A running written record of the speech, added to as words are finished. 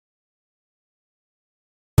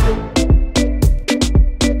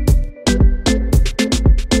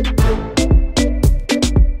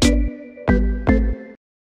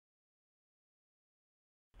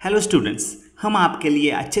Hello students, हम आपके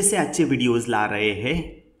लिए अच्छे से अच्छे वीडियोस ला रहे हैं।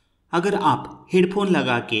 अगर आप हेडफोन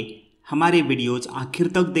लगा के हमारे वीडियोस आखिर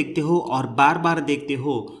तक देखते हो और बार बार देखते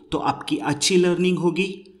हो तो आपकी अच्छी लर्निंग होगी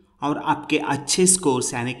और आपके अच्छे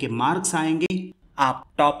स्कोर्स यानी कि मार्क्स आएंगे। आप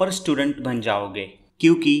टॉपर स्टूडेंट बन जाओगे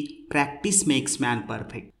क्योंकि प्रैक्टिस मेक्स मैन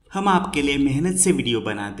परफेक्ट। हम आपके लिए मेहनत से वीडियो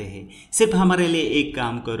बनाते हैं। सिर्फ हमारे लिए एक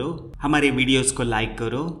काम करो, हमारे वीडियोस को लाइक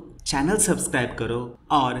करो, चैनल सब्सक्राइब करो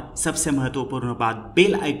और सबसे महत्वपूर्ण बात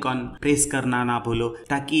बेल आइकॉन प्रेस करना ना भूलो,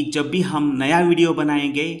 ताकि जब भी हम नया वीडियो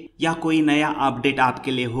बनाएंगे या कोई नया अपडेट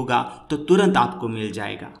आपके लिए होगा तो तुरंत आपको मिल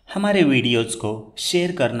जाएगा। हमारे वीडियोस को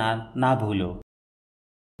शेयर करना ना भूलो।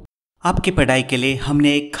 आपकी पढ़ाई के लिए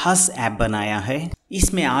हमने एक खास ऐप बनाया है।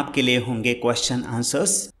 इसमें आपके लिए होंगे क्वेश्चन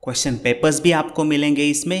आंसर्स, क्वेश्चन पेपर्स भी आपको मिलेंगे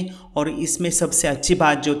इसमें। और इसमें सबसे अच्छी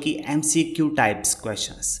बात जो कि MCQ टाइप्स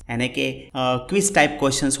क्वेश्चंस यानी कि क्विज टाइप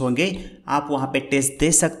क्वेश्चंस होंगे। आप वहां पे टेस्ट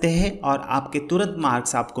दे सकते हैं और आपके तुरंत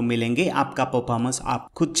मार्क्स आपको मिलेंगे। आपका परफॉर्मेंस आप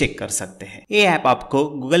खुद चेक कर सकते हैं। ये ऐप आपको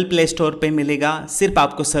गूगल प्ले स्टोर पे मिलेगा। सिर्फ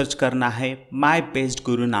आपको सर्च करना है माई बेस्ट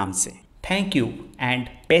गुरु नाम से। Thank you and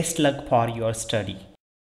best luck for your study.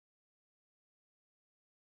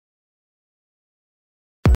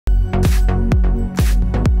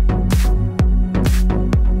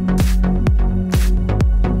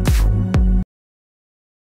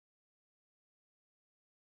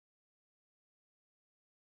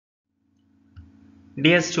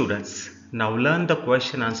 Dear students, now learn the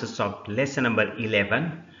question answers of lesson number 11,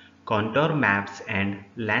 Contour Maps and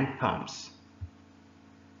Landforms.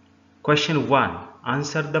 Question 1.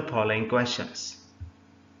 Answer the following questions.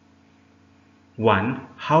 1.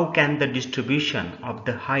 How can the distribution of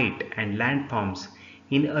the height and landforms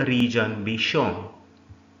in a region be shown?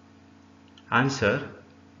 Answer.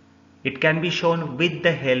 It can be shown with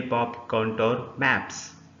the help of contour maps.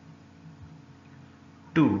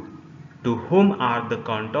 2. To whom are the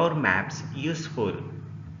contour maps useful?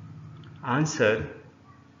 Answer.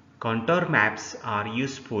 Contour maps are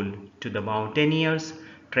useful to the mountaineers,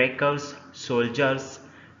 trekkers, soldiers,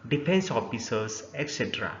 defense officers,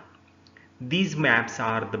 etc. These maps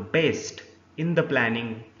are the best in the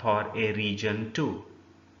planning for a region too.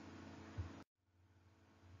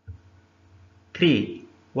 3.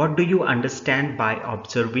 What do you understand by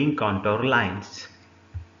observing contour lines?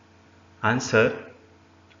 Answer.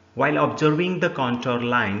 While observing the contour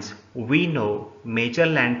lines, we know major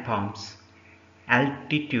landforms,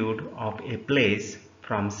 altitude of a place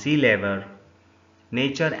from sea level,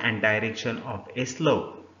 nature and direction of a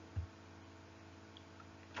slope.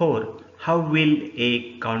 4. How will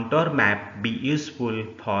a contour map be useful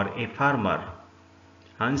for a farmer?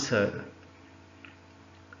 Answer.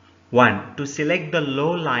 1. To select the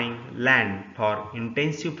low-lying land for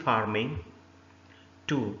intensive farming.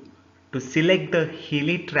 2. To select the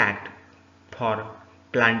hilly tract for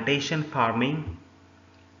plantation farming.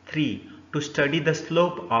 3. To study the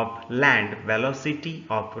slope of land, velocity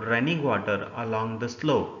of running water along the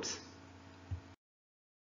slopes.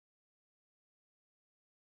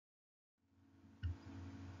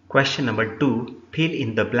 Question number 2. Fill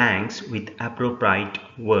in the blanks with appropriate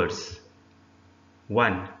words.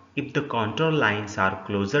 1. If the contour lines are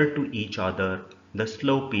closer to each other, the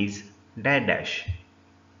slope is dash.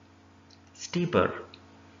 Steeper.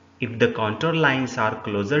 If the contour lines are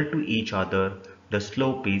closer to each other, the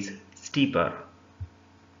slope is steeper.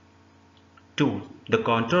 2. The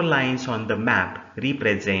contour lines on the map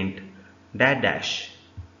represent dash.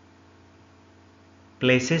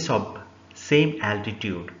 Places of same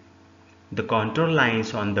altitude. The contour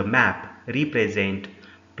lines on the map represent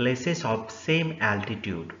places of same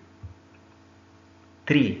altitude.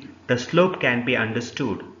 3. The slope can be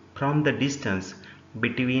understood from the distance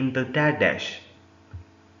between the dash.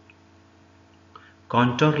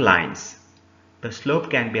 Contour lines. The slope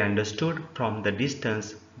can be understood from the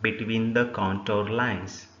distance between the contour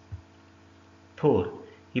lines. 4.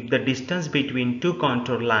 If the distance between two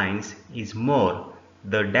contour lines is more,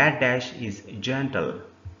 the dash is gentle.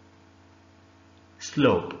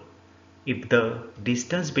 Slope. If the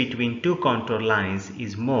distance between two contour lines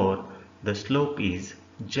is more, the slope is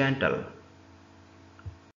gentle.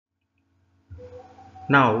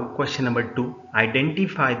 Now question number 2.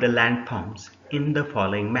 Identify the landforms in the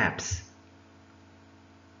following maps.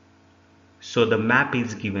 So the map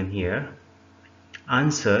is given here.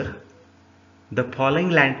 Answer. The following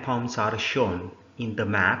landforms are shown in the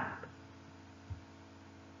map.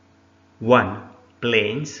 1.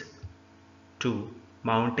 Plains. 2.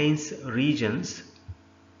 Mountains regions.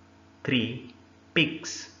 3.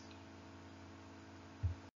 Peaks.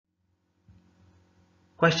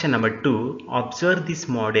 Question number 2. Observe this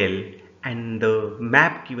model and the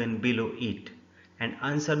map given below it and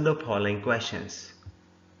answer the following questions.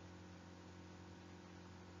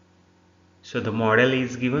 So the model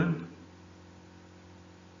is given.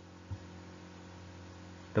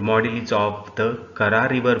 The model is of the Kara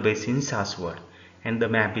river basin Saswar, and the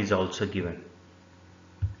map is also given.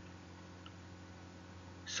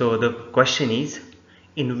 So the question is,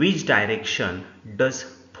 in which direction does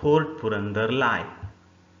Fort Purandar lie?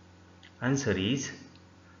 Answer is,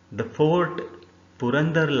 the Fort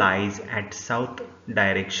Purandar lies at south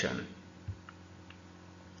direction.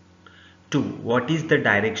 2. What is the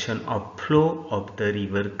direction of flow of the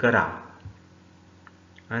river Kara?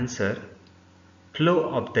 Answer, flow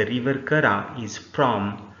of the river Kara is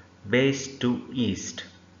from west to east.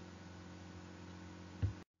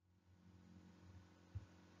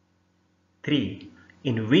 3.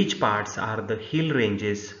 In which parts are the hill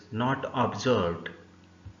ranges not observed?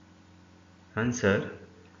 Answer,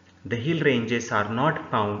 the hill ranges are not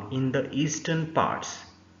found in the eastern parts.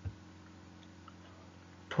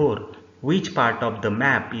 4. Which part of the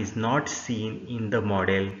map is not seen in the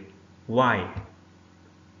model? Why?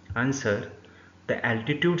 Answer, the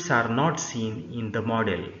altitudes are not seen in the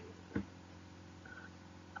model.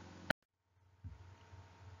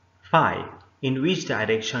 5. In which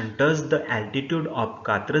direction does the altitude of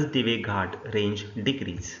Katrasdive Ghat range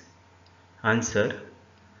decrease? Answer,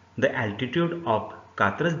 the altitude of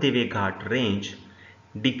Katrasdive Ghat range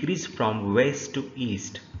decrease from west to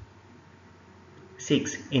east.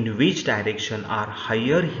 6. In which direction are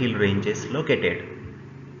higher hill ranges located?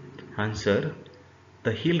 Answer,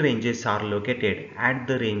 the hill ranges are located at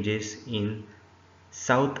the ranges in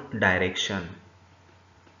south direction.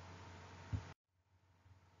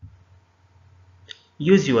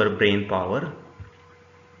 Use your brain power.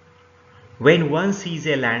 When one sees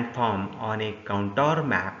a landform on a contour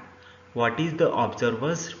map, what is the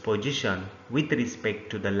observer's position with respect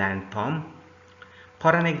to the landform?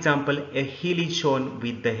 For an example, a hill is shown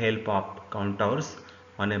with the help of contours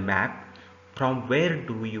on a map. From where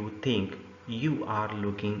do you think you are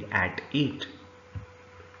looking at it?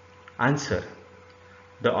 Answer,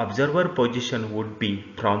 the observer position would be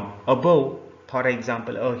from above. For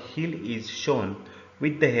example, a hill is shown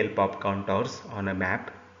with the help of contours on a map.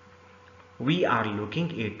 We are looking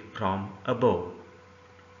it from above.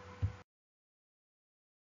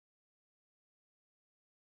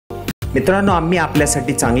 मित्रांनो, आम्ही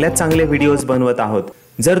आपल्यासाठी चांगले videos बनवत आहोत.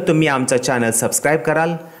 जर तुम्ही आमचा channel subscribe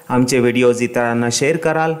कराल, आमचे व्हिडिओज इतरांना शेअर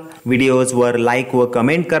कराल, व्हिडिओजवर लाईक व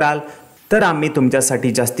कमेंट कराल, तर आम्ही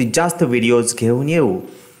तुमच्यासाठी जास्तीत जास्त व्हिडिओज घेऊन येऊ.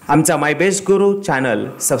 आमचा my best Guru channel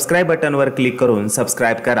subscribe बटनवर click करून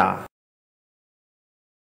सबस्क्राइब करा.